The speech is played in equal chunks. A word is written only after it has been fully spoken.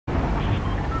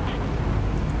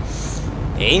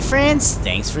Hey friends,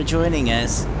 thanks for joining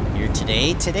us here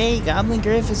today. Today, Goblin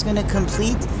Griff is going to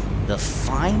complete the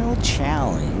final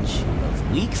challenge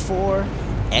of Week 4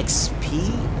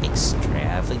 XP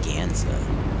Xtravaganza.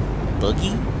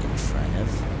 Boogie in front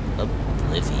of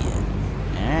Oblivion.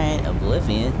 Alright,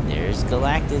 Oblivion, there's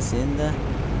Galactus in the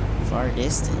far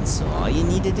distance. So all you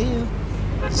need to do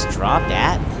is drop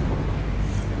at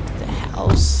the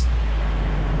house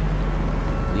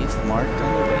we've marked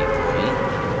on the waypoint.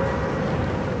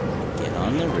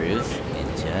 On the roof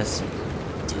and just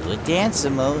do a dance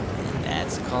emote, and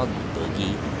that's called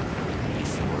Boogie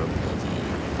before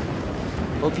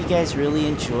Oblivion. Hope you guys really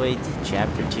enjoyed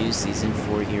Chapter 2, Season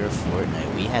 4 here of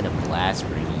Fortnite. We had a blast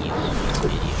bringing you all these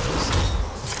videos.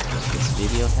 If this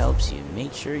video helps you,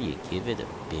 make sure you give it a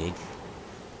big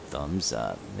thumbs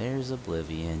up. There's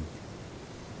Oblivion.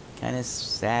 Kind of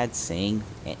sad saying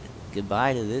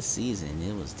goodbye to this season.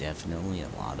 It was definitely a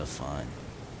lot of fun.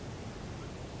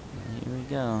 Here we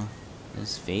go.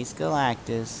 Let's face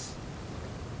Galactus.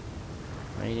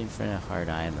 Right in front of Heart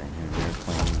Island. And we're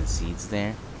planting the seeds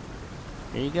there.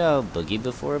 There you go. Boogie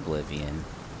before Oblivion.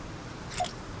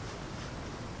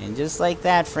 And just like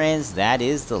that, friends, that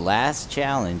is the last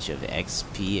challenge of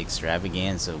XP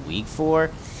Xtravaganza Week 4.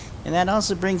 And that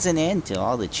also brings an end to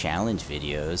all the challenge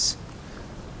videos.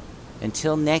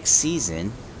 Until next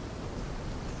season,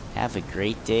 have a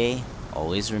great day.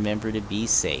 Always remember to be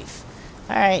safe.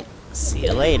 Alright, see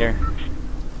you later.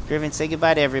 Griffin, say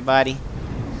goodbye to everybody.